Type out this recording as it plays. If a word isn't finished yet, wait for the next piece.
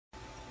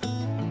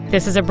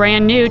This is a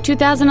brand new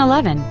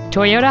 2011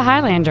 Toyota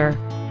Highlander.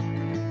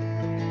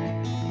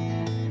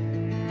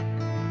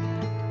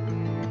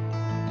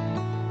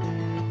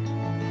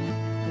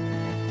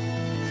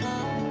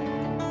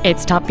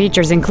 Its top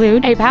features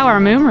include a power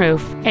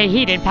moonroof, a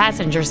heated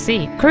passenger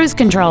seat, cruise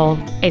control,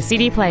 a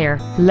CD player,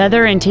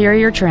 leather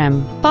interior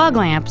trim, fog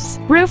lamps,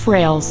 roof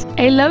rails,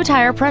 a low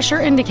tire pressure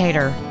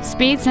indicator,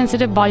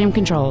 speed-sensitive volume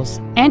controls,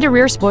 and a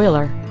rear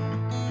spoiler.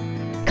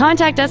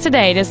 Contact us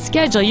today to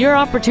schedule your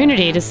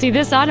opportunity to see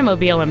this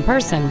automobile in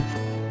person.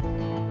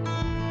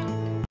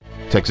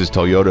 Texas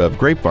Toyota of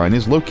Grapevine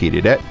is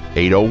located at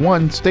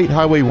 801 State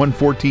Highway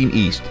 114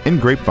 East in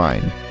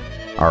Grapevine.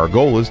 Our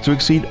goal is to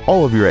exceed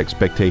all of your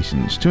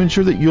expectations to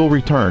ensure that you'll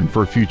return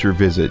for future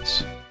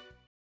visits.